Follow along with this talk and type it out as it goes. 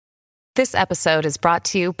This episode is brought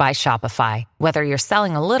to you by Shopify. Whether you're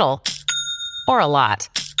selling a little or a lot,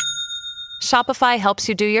 Shopify helps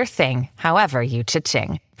you do your thing, however you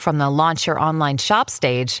cha-ching. From the launch your online shop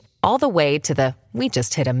stage, all the way to the we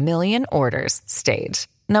just hit 1 million orders stage.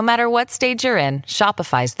 No matter what stage you're in,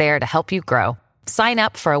 Shopify's there to help you grow. Sign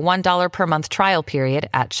up for a $1 per month trial period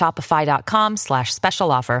at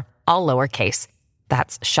shopify.com/special offer, all lowercase.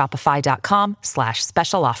 That's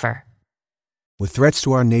shopify.com/special offer. With threats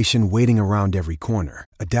to our nation waiting around every corner,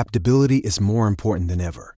 adaptability is more important than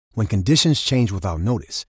ever. When conditions change without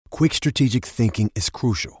notice, quick strategic thinking is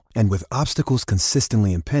crucial. And with obstacles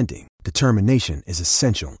consistently impending, determination is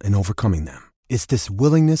essential in overcoming them. It's this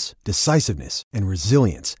willingness, decisiveness, and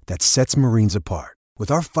resilience that sets Marines apart. With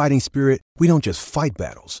our fighting spirit, we don't just fight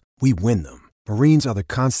battles, we win them. Marines are the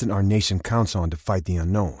constant our nation counts on to fight the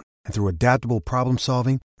unknown. And through adaptable problem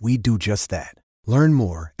solving, we do just that. Learn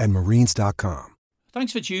more at marines.com.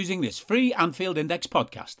 Thanks for choosing this free Anfield Index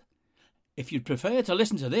podcast. If you'd prefer to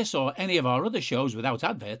listen to this or any of our other shows without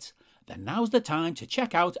adverts, then now's the time to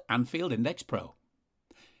check out Anfield Index Pro.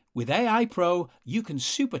 With AI Pro, you can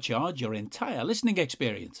supercharge your entire listening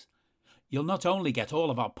experience. You'll not only get all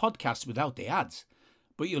of our podcasts without the ads,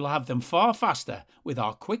 but you'll have them far faster with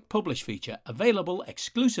our Quick Publish feature available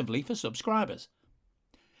exclusively for subscribers.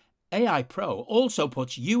 AI Pro also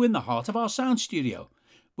puts you in the heart of our sound studio,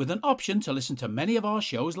 with an option to listen to many of our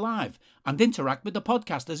shows live and interact with the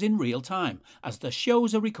podcasters in real time as the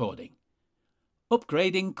shows are recording.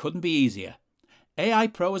 Upgrading couldn't be easier. AI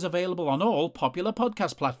Pro is available on all popular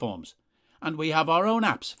podcast platforms, and we have our own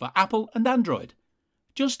apps for Apple and Android.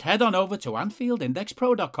 Just head on over to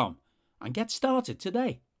AnfieldIndexPro.com and get started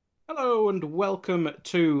today. Hello and welcome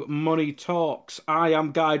to Money Talks. I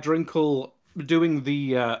am Guy Drinkle, doing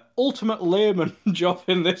the ultimate layman job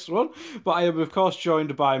in this one, but I am of course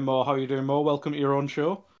joined by Mo. How are you doing, Mo? Welcome to your own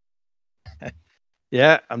show.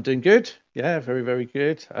 Yeah, I'm doing good. Yeah, very, very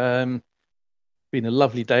good. Been a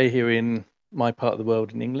lovely day here in my part of the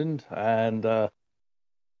world in England, and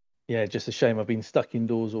yeah, just a shame I've been stuck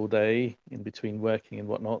indoors all day in between working and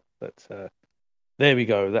whatnot. But there we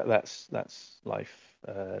go. That's life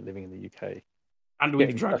living in the UK. And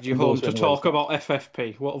we've dragged you home to talk about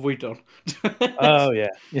FFP. What have we done? Oh,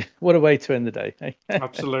 yeah. What a way to end the day.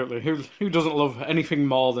 Absolutely. Who doesn't love anything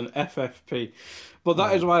more than FFP? But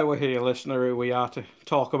that is why we're here, listener. We are to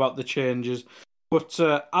talk about the changes. But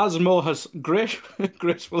as Mo has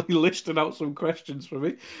gracefully listed out some questions for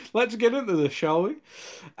me, let's get into this, shall we?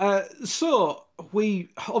 So,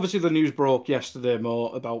 obviously the news broke yesterday, Mo,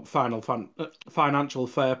 about financial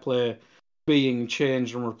fair play being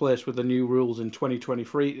changed and replaced with the new rules in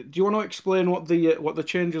 2023. Do you want to explain what the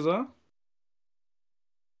changes are?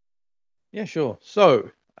 Yeah, sure. So,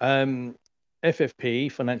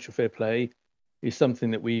 FFP, financial fair play, is something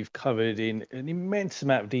that we've covered in an immense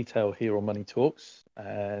amount of detail here on Money Talks.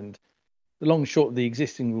 And the long and short of the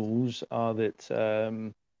existing rules are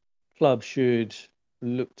that clubs should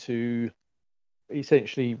look to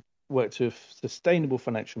essentially work to a sustainable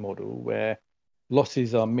financial model where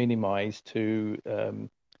losses are minimized to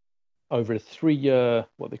over a 3-year,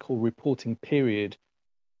 what they call reporting period,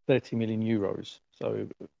 30 million euros. So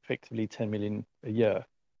effectively 10 million a year.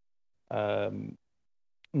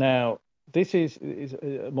 Now, this is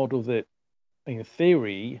a model that, in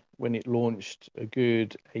theory, when it launched a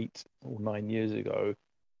good 8 or 9 years ago,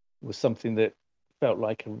 was something that felt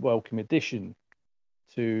like a welcome addition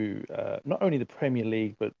to not only the Premier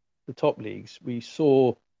League, but the top leagues. We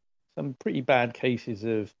saw some pretty bad cases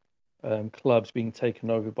of clubs being taken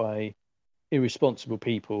over by irresponsible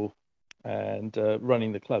people and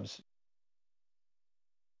running the clubs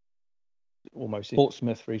almost. In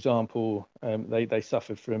Portsmouth, for example, they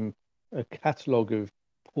suffered from a catalogue of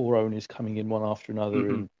poor owners coming in one after another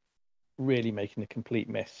and really making a complete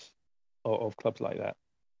mess of clubs like that.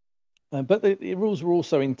 But the rules were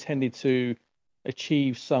also intended to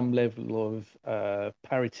achieve some level of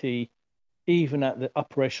parity, even at the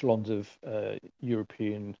upper echelons of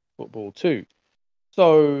European football too.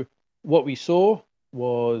 So what we saw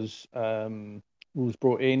was rules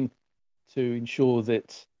brought in to ensure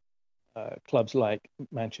that clubs like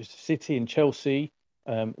Manchester City and Chelsea,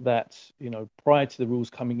 that prior to the rules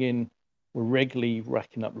coming in, were regularly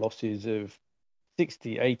racking up losses of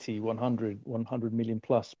 60, 80, 100 million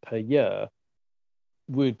plus per year,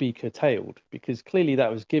 would be curtailed, because clearly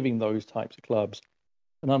that was giving those types of clubs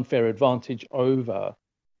an unfair advantage over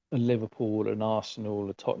a Liverpool, an Arsenal,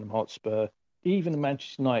 a Tottenham Hotspur, even a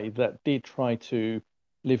Manchester United that did try to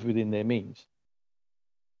live within their means.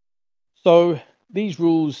 So these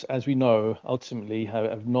rules, as we know, ultimately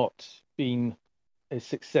have not been as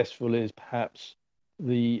successful as perhaps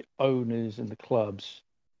the owners and the clubs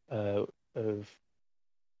of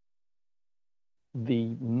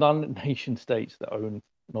the non-nation states that own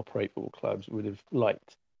and operate football clubs would have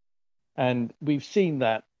liked. And we've seen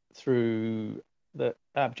that through the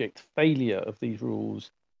abject failure of these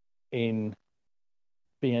rules in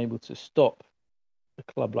being able to stop a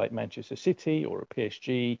club like Manchester City or a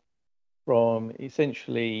PSG from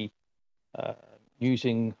essentially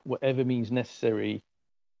using whatever means necessary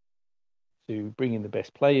to bring in the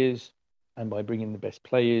best players, and by bringing the best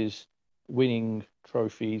players, winning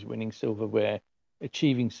trophies, winning silverware,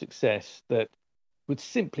 achieving success that would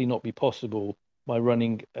simply not be possible by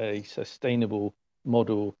running a sustainable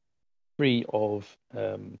model free of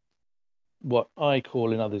what I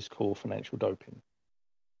call and others call financial doping.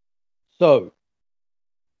 So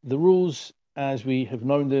the rules as we have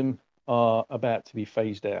known them are about to be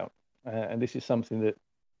phased out. And this is something that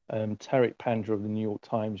Tariq Pandra of the New York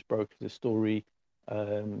Times broke as a story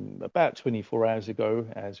about 24 hours ago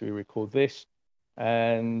as we record this.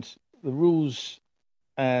 And the rules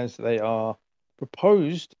as they are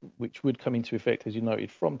proposed, which would come into effect, as you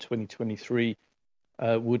noted, from 2023,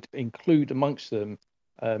 would include amongst them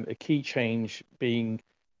a key change being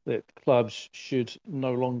that clubs should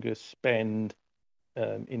no longer spend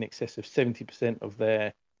in excess of 70% of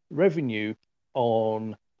their revenue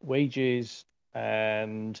on wages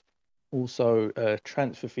and also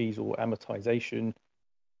transfer fees or amortization,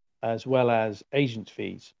 as well as agent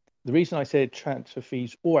fees. The reason I said transfer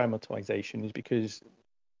fees or amortization is because,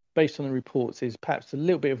 based on the reports, there's perhaps a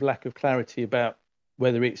little bit of lack of clarity about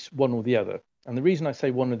whether it's one or the other. And the reason I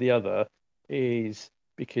say one or the other is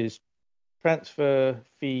because transfer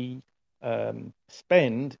fee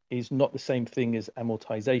spend is not the same thing as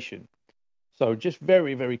amortization. So just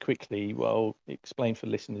very, very quickly, I'll explain for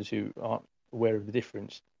listeners who aren't aware of the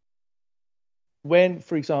difference. When,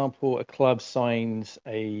 for example, a club signs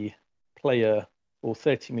a player for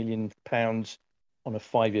 £30 million on a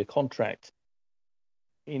 5-year contract,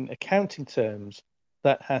 in accounting terms,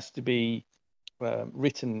 that has to be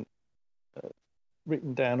written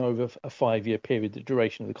down over a 5-year period, the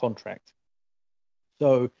duration of the contract.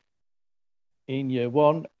 So in year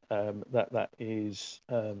one, that is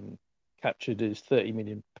captured as £30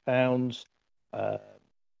 million.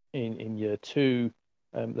 In year two,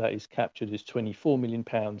 that is captured as £24 million.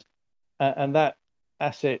 And that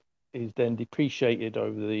asset is then depreciated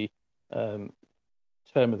over the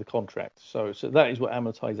term of the contract. So that is what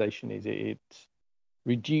amortization is. It's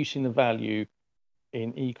reducing the value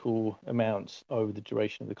in equal amounts over the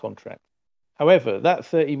duration of the contract. However, that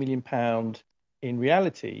 £30 million in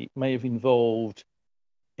reality may have involved,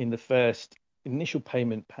 in the first initial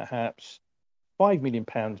payment, perhaps £5 million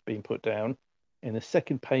being put down, in the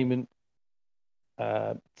second payment,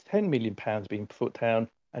 £10 million being put down,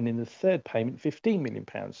 and in the third payment, £15 million.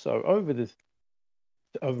 So over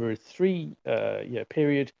a 3-year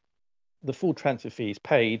period, the full transfer fee is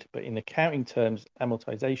paid, but in accounting terms,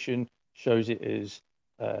 amortization shows it as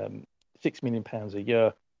 £6 million a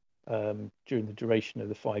year during the duration of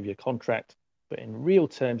the 5-year contract. But in real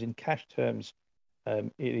terms, in cash terms,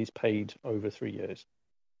 it is paid over 3 years.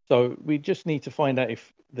 So we just need to find out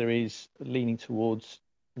if there is leaning towards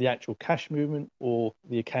the actual cash movement or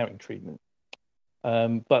the accounting treatment.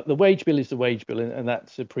 But the wage bill is the wage bill, and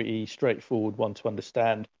that's a pretty straightforward one to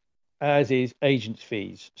understand, as is agents'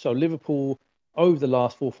 fees. So Liverpool, over the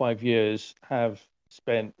last 4 or 5 years, have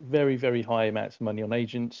spent very, very high amounts of money on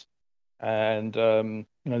agents. And,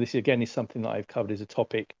 this again is something that I've covered as a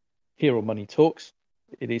topic here on Money Talks.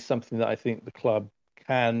 It is something that I think the club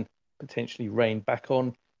can potentially rein back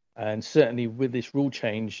on. And certainly with this rule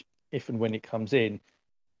change, if and when it comes in,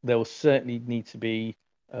 there will certainly need to be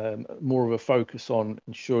more of a focus on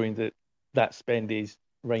ensuring that that spend is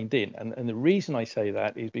reined in. And the reason I say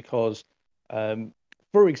that is because,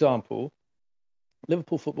 for example,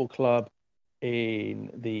 Liverpool Football Club in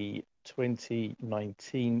the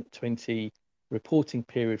 2019-20 reporting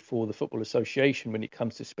period for the Football Association, when it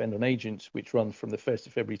comes to spend on agents, which runs from the 1st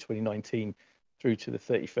of February 2019 through to the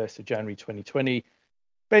 31st of January 2020,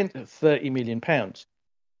 spent £30 million.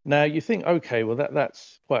 Now you think, okay, well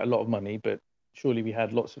that's quite a lot of money, but surely we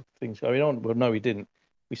had lots of things going on. Well, no, we didn't.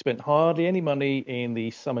 We spent hardly any money in the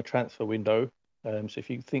summer transfer window. So if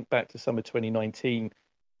you think back to summer 2019,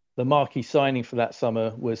 the marquee signing for that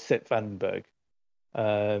summer was Sepp Vandenberg.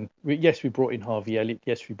 Yes, we brought in Harvey Elliott.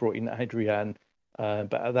 Yes, we brought in Adrian.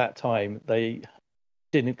 But at that time, they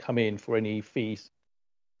didn't come in for any fees.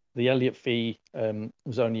 The Elliott fee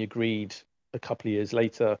was only agreed a couple of years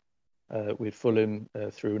later with Fulham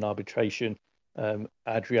through an arbitration.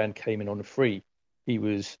 Adrian came in on a free. He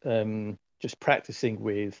was just practicing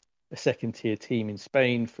with a second-tier team in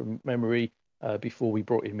Spain from memory before we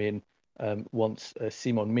brought him in once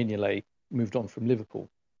Simon Mignolet moved on from Liverpool.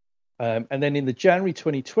 And then in the January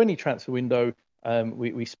 2020 transfer window,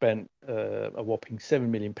 we spent a whopping £7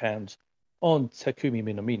 million on Takumi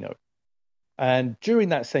Minamino. And during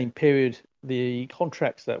that same period, the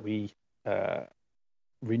contracts that we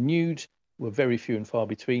renewed were very few and far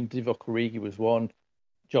between. Divock Origi was one,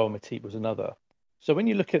 Joel Matip was another. So when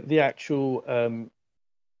you look at the actual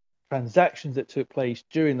transactions that took place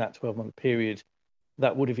during that 12-month period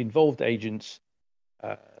that would have involved agents,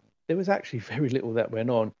 there was actually very little that went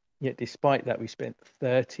on. Yet despite that, we spent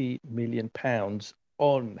 £30 million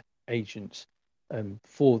on agents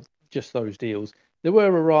for just those deals. There were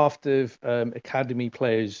a raft of academy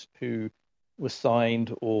players who were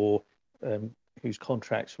signed or whose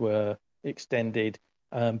contracts were extended,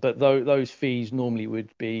 but those fees normally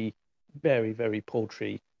would be very, very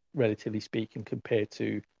paltry, relatively speaking, compared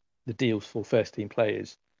to the deals for first-team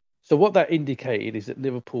players. So what that indicated is that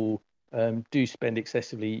Liverpool do spend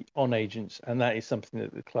excessively on agents, and that is something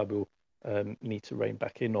that the club will need to rein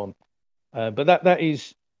back in on. But that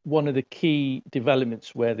is one of the key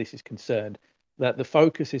developments where this is concerned, that the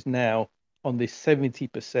focus is now on this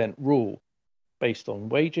 70% rule based on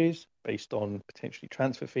wages, based on potentially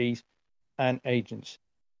transfer fees and agents.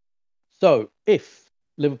 So if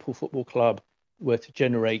Liverpool Football Club were to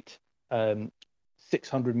generate £600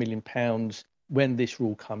 million when this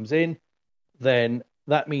rule comes in, then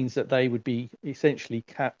that means that they would be essentially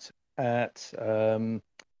capped at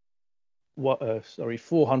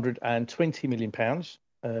 £420 million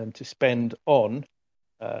to spend on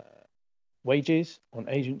wages, on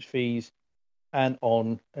agent fees, and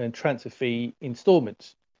on transfer fee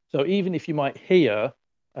instalments. So even if you might hear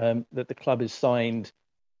that the club has signed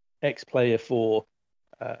X player for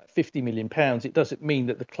 £50 million, it doesn't mean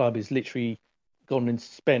that the club has literally gone and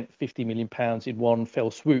spent £50 million in one fell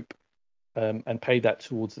swoop and paid that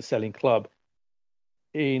towards the selling club.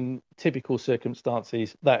 In typical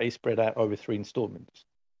circumstances, that is spread out over 3 instalments.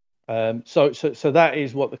 So that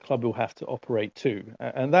is what the club will have to operate to,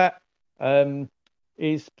 and that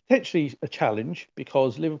is potentially a challenge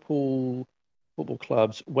because Liverpool Football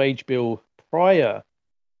Club's wage bill prior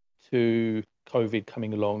to COVID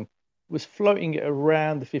coming along was floating at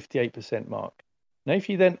around the 58% mark. Now, if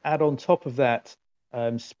you then add on top of that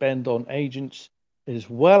spend on agents as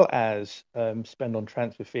well as spend on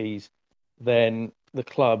transfer fees, then the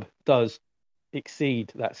club does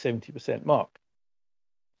exceed that 70% mark.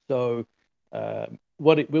 So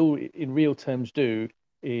what it will in real terms do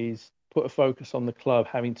is put a focus on the club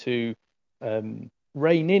having to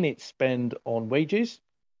rein in its spend on wages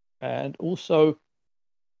and also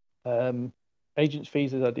agents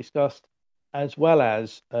fees, as I discussed, as well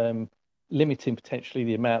as limiting potentially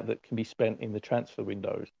the amount that can be spent in the transfer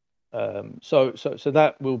windows. So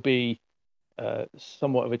that will be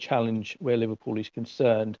somewhat of a challenge where Liverpool is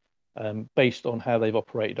concerned, based on how they've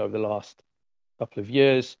operated over the last couple of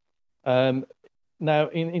years. Now,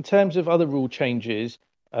 in terms of other rule changes,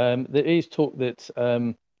 there is talk that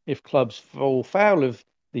if clubs fall foul of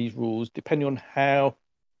these rules, depending on how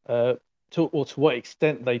to what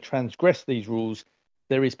extent they transgress these rules,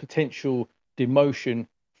 there is potential demotion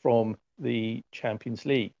from the Champions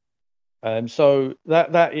League. So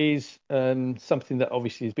that is something that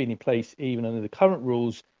obviously has been in place even under the current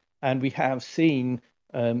rules, and we have seen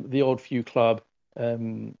the odd few club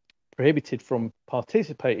prohibited from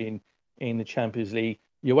participating in the Champions League.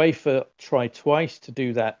 UEFA tried twice to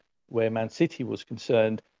do that where Man City was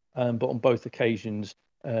concerned, but on both occasions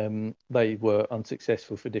they were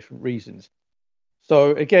unsuccessful for different reasons.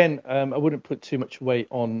 So again, I wouldn't put too much weight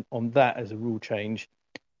on that as a rule change.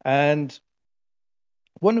 And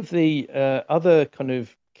one of the other kind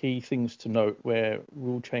of key things to note where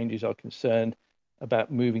rule changes are concerned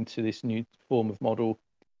about moving to this new form of model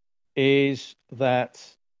is that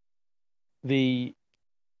the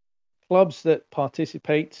clubs that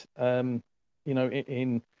participate, in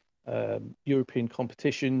European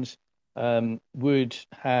competitions, would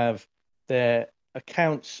have their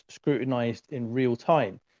accounts scrutinized in real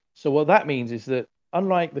time. So what that means is that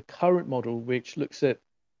unlike the current model, which looks at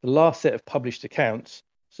the last set of published accounts,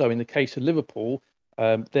 so in the case of Liverpool,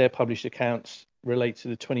 their published accounts relate to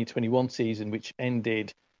the 2021 season, which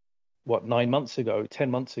ended, 9 months ago, 10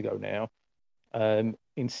 months ago now.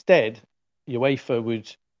 Instead, UEFA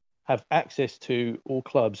would have access to all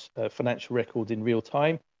clubs' financial records in real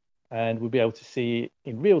time and would be able to see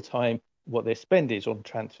in real time what their spend is on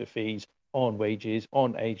transfer fees, on wages,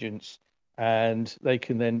 on agents, and they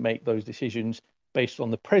can then make those decisions based on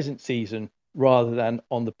the present season rather than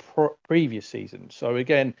on the previous season. So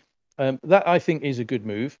again, that I think is a good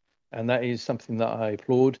move. and that is something that I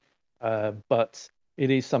applaud. But it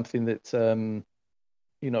is something that,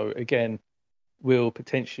 again, will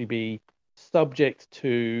potentially be subject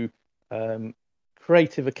to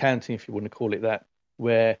creative accounting, if you want to call it that,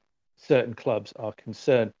 where certain clubs are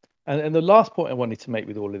concerned. And the last point I wanted to make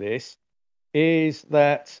with all of this is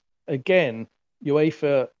that, again,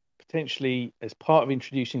 UEFA potentially, as part of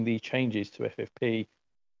introducing these changes to FFP,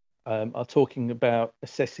 are talking about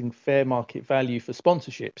assessing fair market value for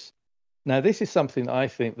sponsorships. Now, this is something I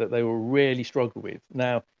think that they will really struggle with.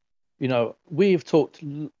 Now, we've talked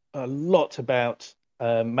a lot about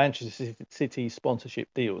Manchester City sponsorship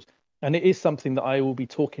deals, and it is something that I will be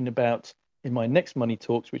talking about in my next Money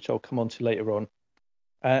Talks, which I'll come on to later on.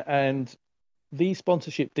 And these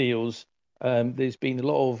sponsorship deals, there's been a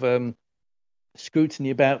lot of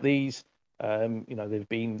scrutiny about these. There have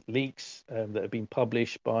been leaks that have been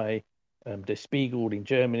published by Der Spiegel in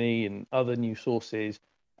Germany and other news sources.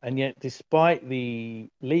 And yet, despite the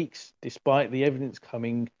leaks, despite the evidence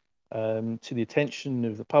coming to the attention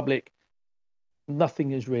of the public, nothing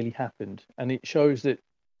has really happened. And it shows that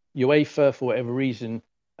UEFA, for whatever reason,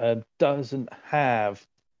 doesn't have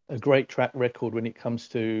a great track record when it comes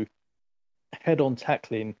to head-on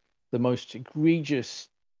tackling the most egregious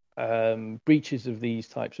breaches of these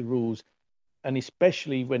types of rules, and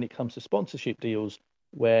especially when it comes to sponsorship deals,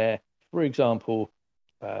 where, for example,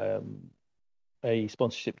 a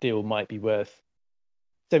sponsorship deal might be worth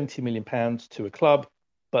 £70 million to a club,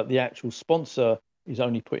 but the actual sponsor is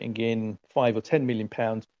only putting in £5 or £10 million,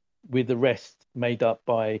 with the rest made up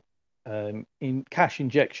by in cash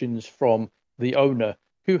injections from the owner,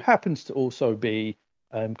 who happens to also be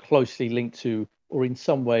closely linked to or in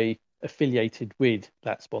some way affiliated with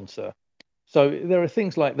that sponsor. So there are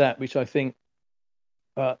things like that which I think,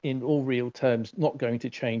 in all real terms, not going to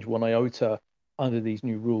change one iota under these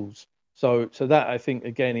new rules. So that, I think,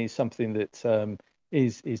 again, is something that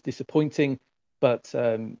is disappointing. But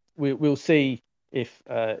we'll see if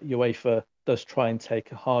UEFA does try and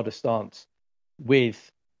take a harder stance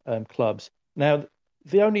with clubs. Now,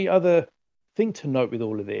 the only other thing to note with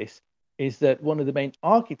all of this is that one of the main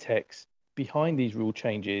architects behind these rule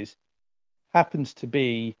changes happens to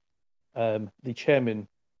be the chairman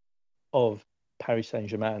of Paris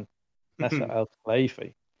Saint-Germain, Nasser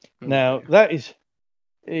Al-Khelaifi. Now, that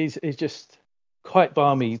is just quite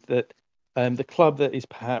balmy that the club that is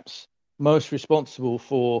perhaps most responsible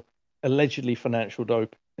for allegedly financially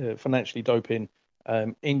doping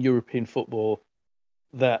in European football,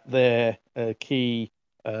 that their key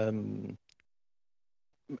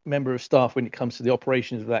member of staff when it comes to the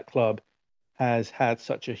operations of that club has had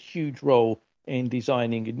such a huge role in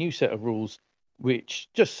designing a new set of rules, which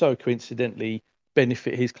just so coincidentally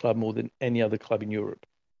benefit his club more than any other club in Europe.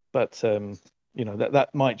 But that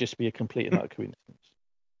might just be a complete and utter coincidence.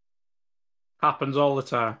 Happens all the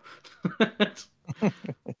time.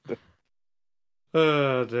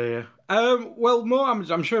 Oh dear. Well, Mo,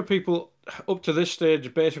 I'm sure people up to this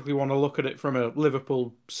stage basically want to look at it from a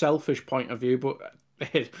Liverpool selfish point of view, but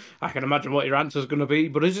I can imagine what your answer is going to be.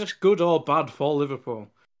 But is this good or bad for Liverpool?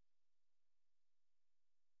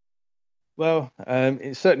 Well,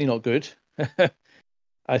 it's certainly not good.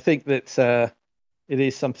 I think that it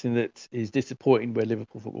is something that is disappointing where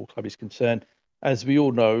Liverpool Football Club is concerned. As we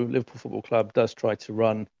all know, Liverpool Football Club does try to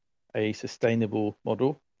run a sustainable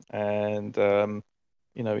model, and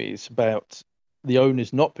it's about the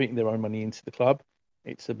owners not putting their own money into the club.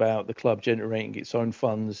 It's about the club generating its own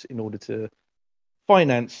funds in order to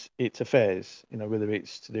finance its affairs. Whether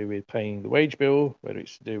it's to do with paying the wage bill, whether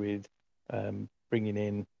it's to do with bringing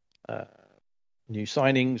in new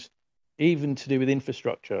signings, even to do with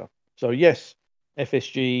infrastructure. So yes,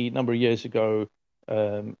 FSG a number of years ago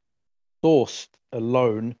sourced a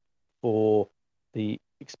loan for the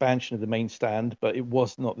expansion of the main stand, but it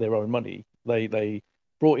was not their own money. They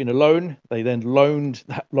brought in a loan. They then loaned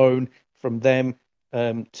that loan from them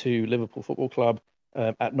to Liverpool Football Club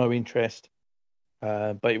at no interest,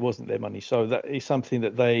 but it wasn't their money. So that is something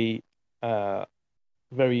that they are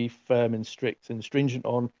very firm and strict and stringent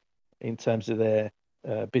on in terms of their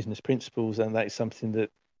business principles, and that is something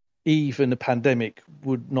that even a pandemic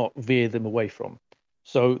would not veer them away from.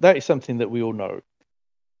 So that is something that we all know.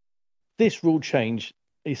 This rule change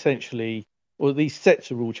essentially, or these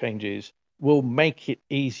sets of rule changes, will make it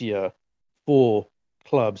easier for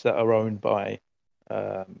clubs that are owned by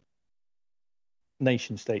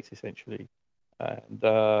nation states, essentially.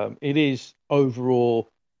 And it is overall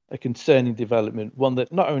a concerning development, one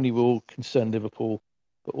that not only will concern Liverpool,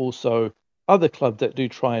 but also other clubs that do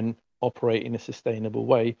try and operate in a sustainable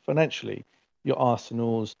way financially. Your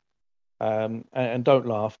Arsenals, And don't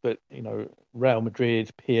laugh, but Real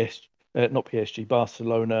Madrid, not PSG,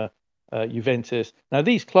 Barcelona, Juventus. Now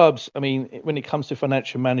these clubs, I mean, when it comes to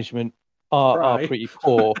financial management, are Right. pretty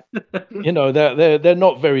poor. They're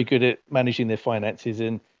not very good at managing their finances,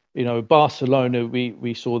 and Barcelona,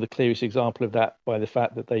 we saw the clearest example of that by the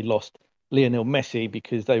fact that they lost Lionel Messi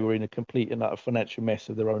because they were in a complete and utter financial mess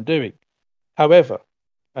of their own doing. However,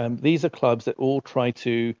 these are clubs that all try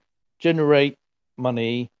to generate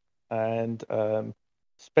money and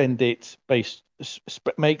spend it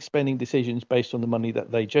make spending decisions based on the money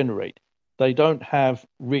that they generate. They don't have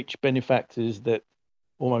rich benefactors that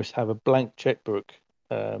almost have a blank checkbook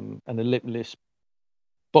and a limitless,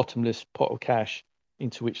 bottomless pot of cash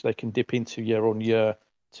into which they can dip into year on year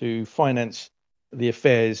to finance the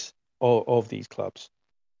affairs of these clubs.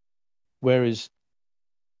 Whereas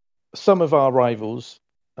some of our rivals,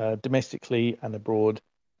 domestically and abroad,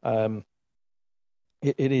 um,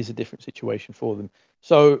 it is a different situation for them.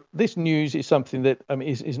 So this news is something that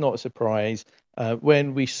is not a surprise.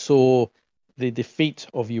 When we saw the defeat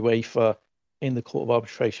of UEFA in the Court of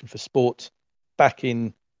Arbitration for Sport back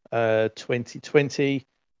in 2020,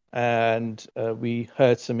 and we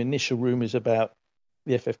heard some initial rumours about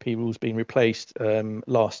the FFP rules being replaced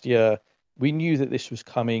last year, we knew that this was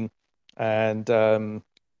coming, and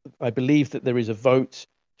I believe that there is a vote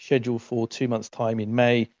scheduled for 2 months' time in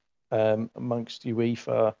May amongst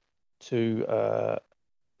UEFA to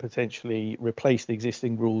potentially replace the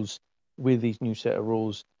existing rules with these new set of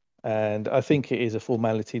rules. And I think it is a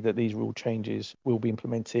formality that these rule changes will be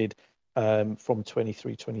implemented from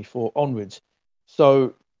 23-24 onwards.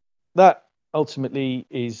 So that ultimately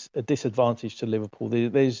is a disadvantage to Liverpool.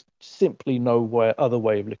 There's simply no other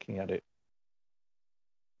way of looking at it.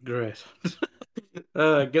 Great.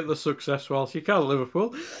 Get the success whilst you can,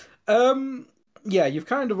 Liverpool. Yeah, you've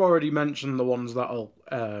kind of already mentioned the ones that'll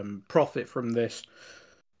profit from this.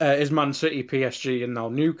 Is Man City, PSG, and now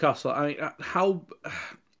Newcastle. I mean,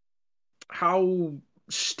 how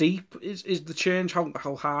steep is the change?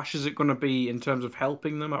 How harsh is it going to be in terms of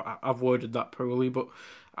helping them? I've worded that poorly, but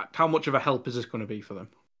how much of a help is this going to be for them?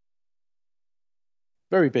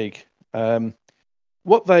 Very big.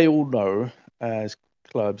 What they all know as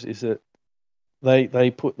clubs is that they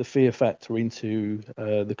put the fear factor into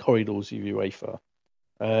the corridors of UEFA.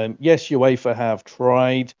 Yes, UEFA have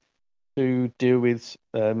tried to deal with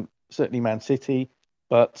certainly Man City,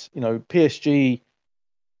 but PSG,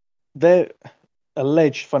 their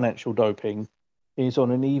alleged financial doping is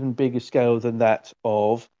on an even bigger scale than that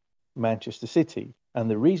of Manchester City, and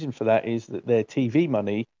the reason for that is that their TV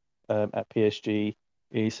money at PSG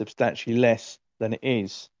is substantially less than it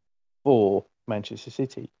is for Manchester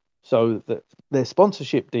City. So that their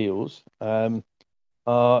sponsorship deals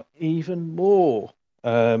are even more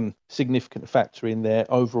significant factor in their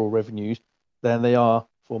overall revenues than they are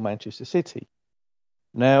for Manchester City.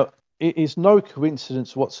 Now, it is no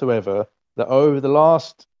coincidence whatsoever that over the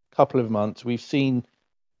last couple of months, we've seen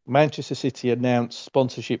Manchester City announce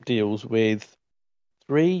sponsorship deals with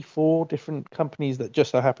 3, 4 different companies that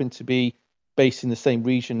just so happen to be based in the same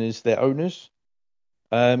region as their owners.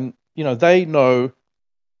 They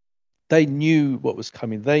knew what was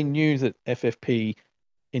coming. They knew that FFP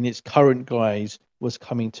in its current guise was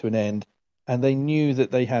coming to an end, and they knew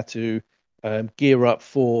that they had to gear up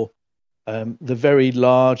for the very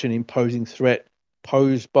large and imposing threat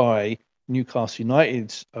posed by Newcastle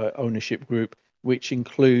United's ownership group, which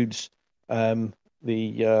includes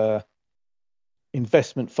the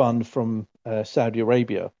investment fund from Saudi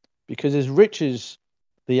Arabia. Because as rich as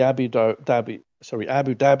the Abu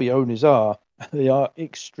Dhabi owners are, they are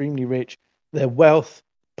extremely rich. Their wealth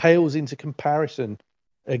pales into comparison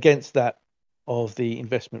against that of the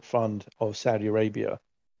investment fund of Saudi Arabia.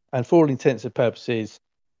 And for all intents and purposes,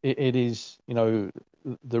 it is,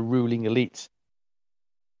 the ruling elite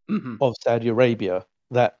of Saudi Arabia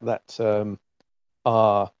that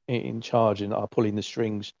are in charge and are pulling the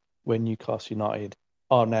strings when Newcastle United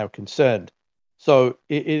are now concerned. So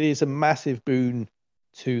it is a massive boon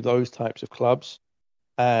to those types of clubs.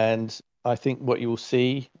 And I think what you will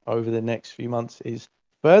see over the next few months is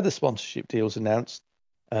further sponsorship deals announced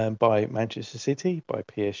by Manchester City, by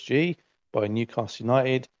PSG, by Newcastle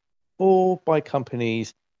United, or by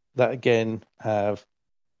companies that again have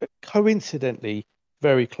coincidentally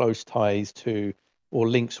very close ties to or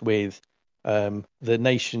links with the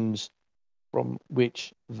nations from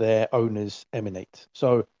which their owners emanate.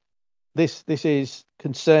 So this is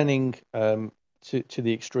concerning to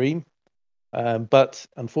the extreme, but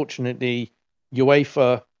unfortunately,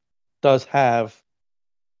 UEFA does have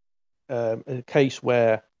a case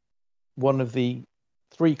where one of the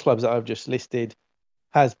 3 clubs that I've just listed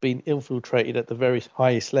has been infiltrated at the very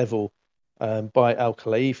highest level by Al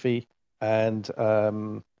Khalifi, and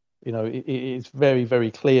it's very,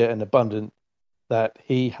 very clear and abundant that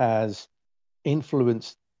he has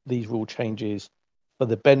influenced these rule changes for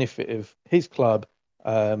the benefit of his club,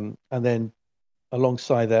 and then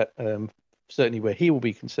alongside that, certainly where he will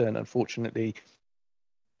be concerned, unfortunately,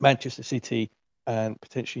 Manchester City and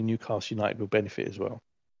potentially Newcastle United will benefit as well.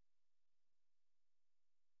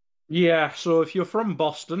 Yeah, so if you're from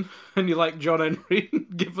Boston and you like John Henry,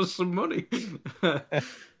 give us some money.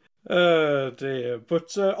 Oh dear.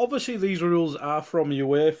 But obviously these rules are from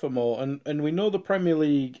UEFA more, and we know the Premier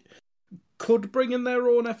League could bring in their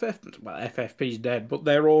own FFP's dead, but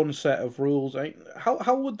their own set of rules.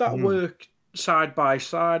 How would that work side by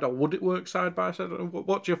side, or would it work side by side?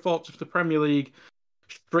 What's your thoughts if the Premier League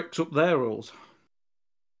stricts up their rules?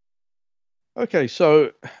 Okay,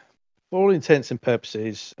 so for all intents and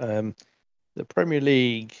purposes, the Premier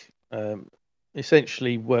League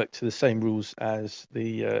essentially work to the same rules as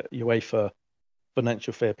the UEFA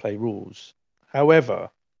financial fair play rules. However,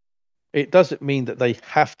 it doesn't mean that they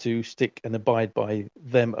have to stick and abide by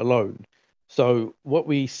them alone. So what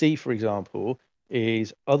we see, for example,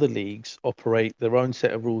 is other leagues operate their own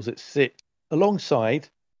set of rules that sit alongside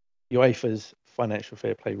UEFA's financial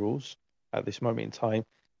fair play rules at this moment in time.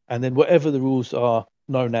 And then whatever the rules are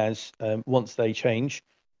known as, once they change,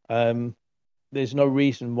 there's no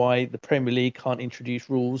reason why the Premier League can't introduce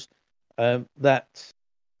rules that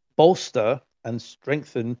bolster and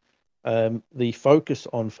strengthen the focus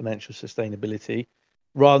on financial sustainability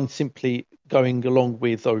rather than simply going along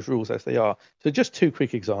with those rules as they are. So just two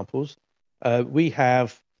quick examples. We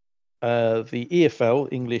have the EFL,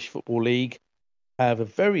 English Football League, have a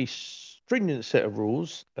very stringent set of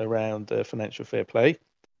rules around financial fair play,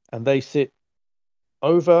 and they sit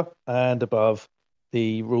over and above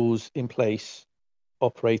the rules in place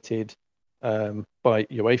operated by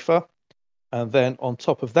UEFA. And then on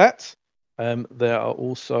top of that, there are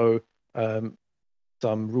also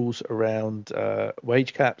some rules around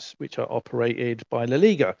wage caps, which are operated by La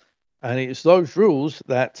Liga. And it's those rules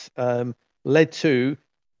that led to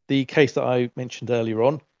the case that I mentioned earlier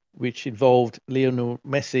on, which involved Lionel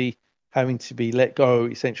Messi having to be let go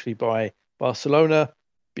essentially by Barcelona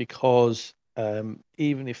because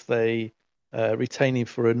even if they retain him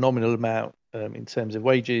for a nominal amount in terms of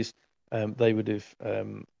wages, they would have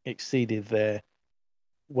exceeded their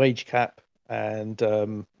wage cap, and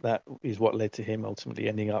that is what led to him ultimately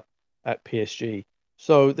ending up at PSG.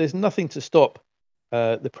 So there's nothing to stop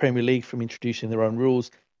the Premier League from introducing their own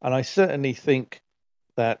rules, and I certainly think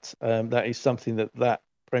that that is something that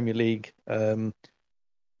Premier League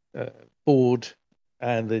board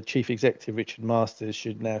and the chief executive Richard Masters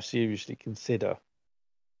should now seriously consider.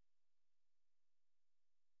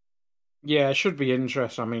 Yeah, it should be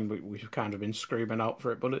interesting. I mean, we've kind of been screaming out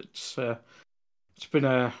for it, but it's been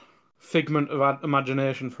a figment of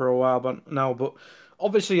imagination for a while now. But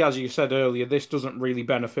obviously, as you said earlier, this doesn't really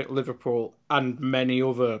benefit Liverpool and many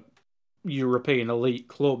other European elite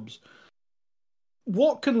clubs.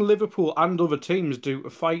 What can Liverpool and other teams do to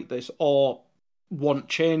fight this, or want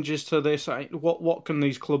changes to this? What can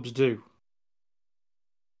these clubs do?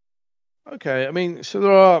 Okay, I mean, so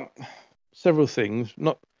there are several things,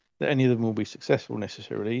 not that any of them will be successful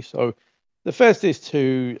necessarily. So the first is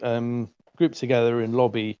to group together and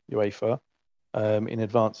lobby UEFA in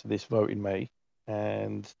advance of this vote in May,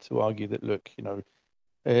 and to argue that, look,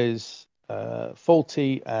 as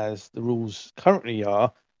faulty as the rules currently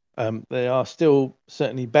are, they are still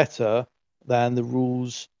certainly better than the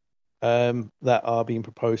rules that are being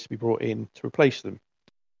proposed to be brought in to replace them.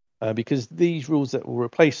 Because these rules that will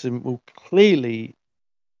replace them will clearly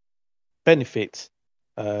benefit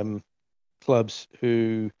clubs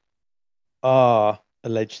who are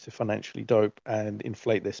alleged to financially dope and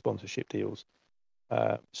inflate their sponsorship deals.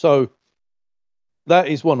 So that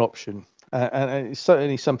is one option, and it's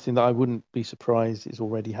certainly something that I wouldn't be surprised is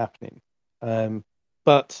already happening.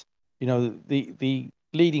 But the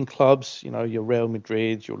leading clubs, your Real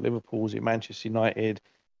Madrid, your Liverpools, your Manchester Uniteds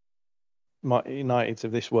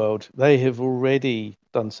of this world, they have already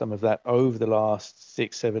done some of that over the last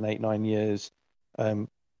 6, 7, 8, 9 years, out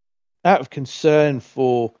of concern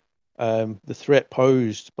for the threat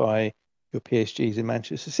posed by your PSGs in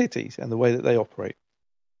Manchester Cities and the way that they operate.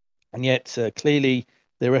 And yet, clearly,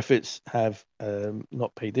 their efforts have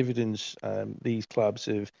not paid dividends. These clubs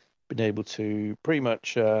have been able to pretty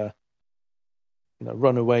much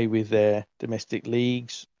run away with their domestic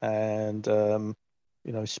leagues and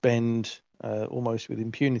spend almost with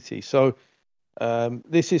impunity. So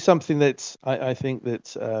this is something that I think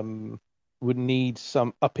that would need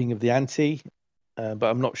some upping of the ante but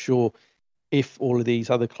I'm not sure if all of these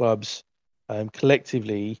other clubs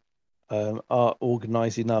collectively are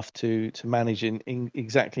organised enough to manage in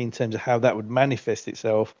exactly in terms of how that would manifest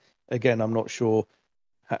itself. Again, I'm not sure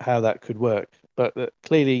how that could work, but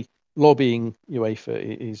clearly lobbying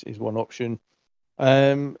UEFA is one option.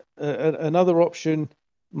 Another option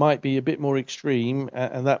might be a bit more extreme,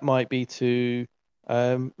 and that might be to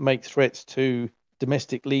make threats to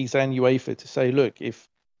domestic leagues and UEFA to say, look, if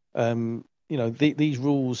these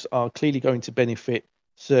rules are clearly going to benefit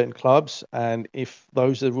certain clubs, and if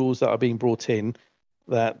those are the rules that are being brought in,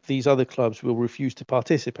 that these other clubs will refuse to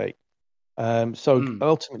participate.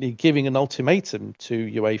 Ultimately giving an ultimatum to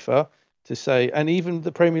UEFA to say, and even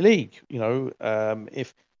the Premier League,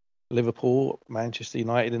 if Liverpool, Manchester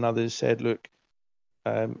United, and others said, look,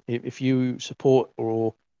 if you support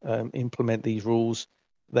or implement these rules,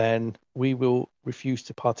 then we will refuse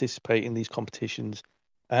to participate in these competitions.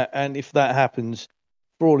 And if that happens,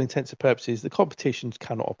 for all intents and purposes, the competitions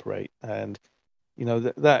cannot operate. And,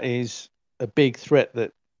 that is a big threat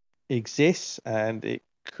that exists, and it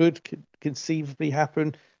could conceivably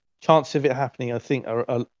happen. Chance of it happening, I think,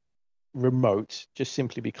 are remote, just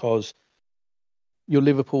simply because your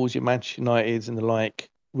Liverpools, your Manchester Uniteds, and the like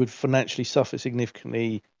would financially suffer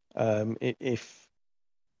significantly if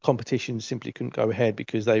competitions simply couldn't go ahead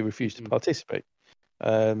because they refused to participate.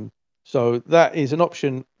 So that is an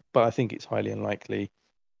option, but I think it's highly unlikely.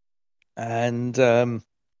 And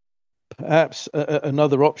perhaps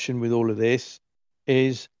another option with all of this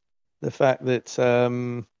is the fact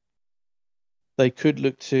that they could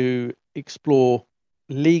look to explore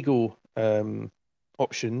legal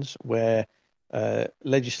options where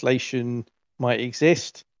legislation might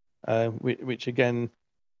exist, which again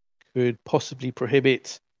could possibly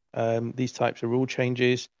prohibit these types of rule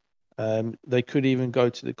changes. They could even go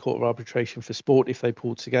to the Court of Arbitration for Sport if they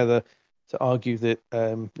pulled together to argue that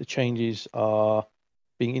the changes are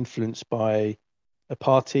being influenced by a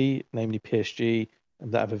party, namely PSG,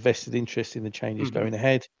 and that have a vested interest in the changes going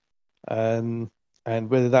ahead. And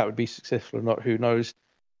whether that would be successful or not, who knows?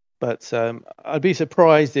 But I'd be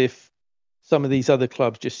surprised if some of these other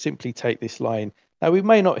clubs just simply take this line. Now, we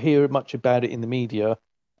may not hear much about it in the media,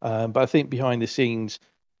 but I think behind the scenes,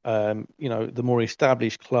 the more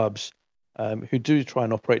established clubs who do try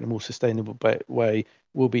and operate in a more sustainable way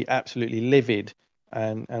will be absolutely livid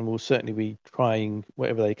and will certainly be trying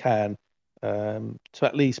whatever they can to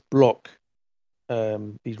at least block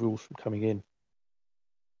these rules from coming in.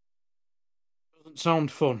 Doesn't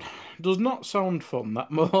sound fun. Does not sound fun that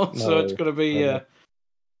much. No, so it's going to be a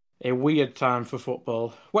weird time for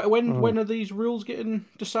football. When are these rules getting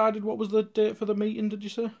decided? What was the date for the meeting, did you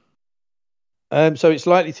say? So it's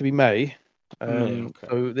likely to be May. May, okay.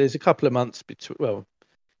 So there's a couple of months between. Well,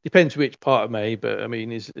 depends which part of May, but I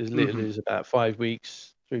mean, as little as about 5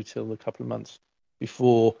 weeks through till a couple of months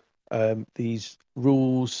before these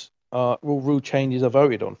rule changes are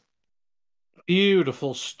voted on.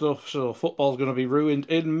 Beautiful stuff. So football's going to be ruined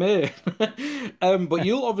in May. But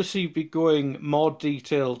you'll obviously be going more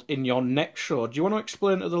detailed in your next show. Do you want to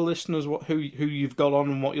explain to the listeners who you've got on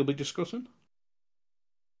and what you'll be discussing?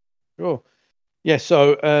 Sure. Yeah.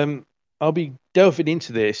 So I'll be delving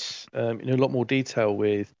into this in a lot more detail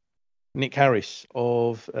with Nick Harris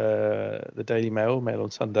of the Daily Mail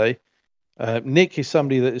on Sunday. Nick is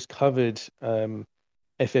somebody that has covered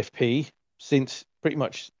FFP since pretty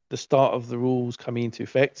much the start of the rules coming into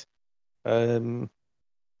effect. And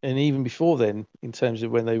even before then, in terms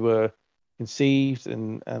of when they were conceived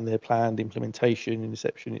and their planned implementation,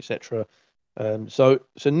 inception, etc. So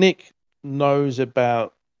Nick knows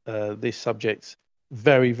about this subject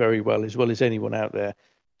very, very well as anyone out there.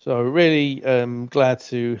 So really glad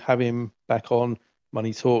to have him back on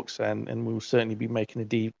Money Talks, and we'll certainly be making a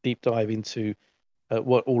deep dive into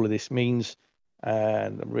what all of this means.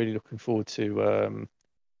 And I'm really looking forward to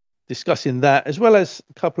discussing that, as well as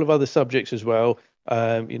a couple of other subjects as well.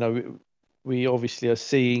 We obviously are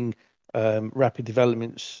seeing rapid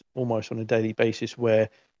developments almost on a daily basis where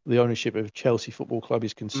the ownership of Chelsea Football Club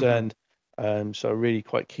is concerned. So really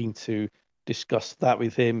quite keen to discuss that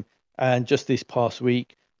with him. And just this past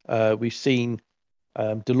week, we've seen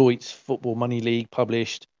Deloitte's Football Money League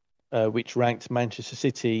published, which ranked Manchester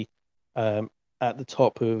City at the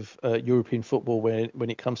top of European football when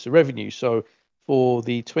it comes to revenue. So for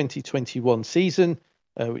the 2021 season,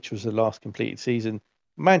 which was the last completed season,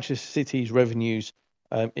 Manchester City's revenues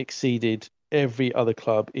exceeded every other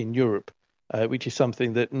club in Europe, which is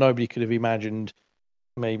something that nobody could have imagined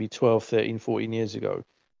maybe 12, 13, 14 years ago.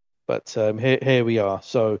 But here we are.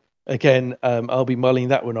 So again, I'll be mulling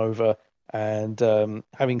that one over and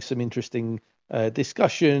having some interesting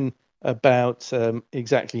discussion about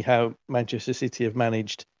exactly how Manchester City have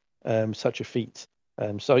managed such a feat.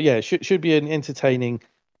 So yeah, it should be an entertaining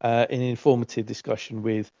and informative discussion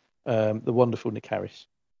with the wonderful Nick Harris.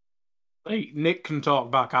 Hey, Nick can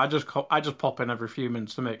talk back. I just pop in every few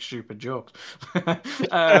minutes to make stupid jokes.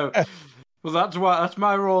 Well, that's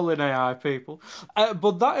my role in AI, people.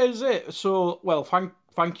 But that is it. So, well,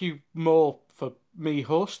 thank you, Mo, for me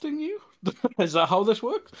hosting you. Is that how this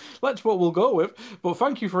works? That's what we'll go with. But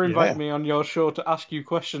thank you for inviting me on your show to ask you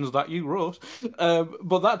questions that you wrote.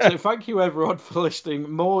 But that's it. Thank you, everyone, for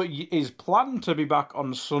listening. Mo is planned to be back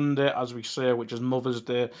on Sunday, as we say, which is Mother's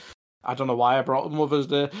Day. I don't know why I brought up Mother's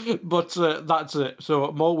Day, but that's it.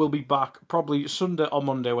 So Mo will be back probably Sunday or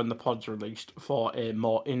Monday when the pod's released for a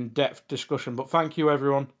more in-depth discussion. But thank you,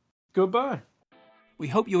 everyone. Goodbye. We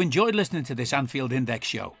hope you enjoyed listening to this Anfield Index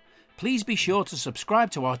show. Please be sure to subscribe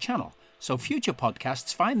to our channel so future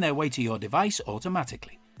podcasts find their way to your device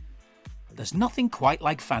automatically. There's nothing quite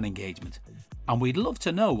like fan engagement, and we'd love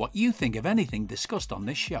to know what you think of anything discussed on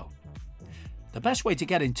this show. The best way to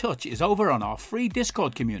get in touch is over on our free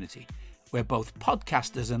Discord community, where both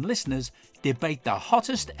podcasters and listeners debate the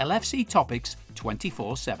hottest LFC topics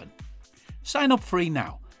 24/7. Sign up free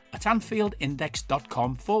now at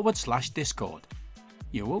AnfieldIndex.com/Discord.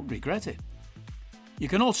 You won't regret it. You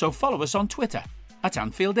can also follow us on Twitter at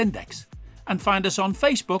Anfield Index and find us on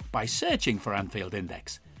Facebook by searching for Anfield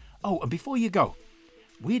Index. Oh, and before you go,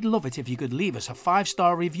 we'd love it if you could leave us a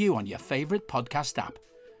 5-star review on your favourite podcast app.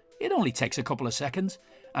 It only takes a couple of seconds,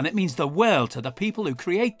 and it means the world to the people who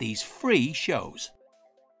create these free shows.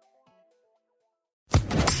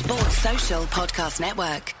 Sports Social Podcast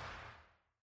Network.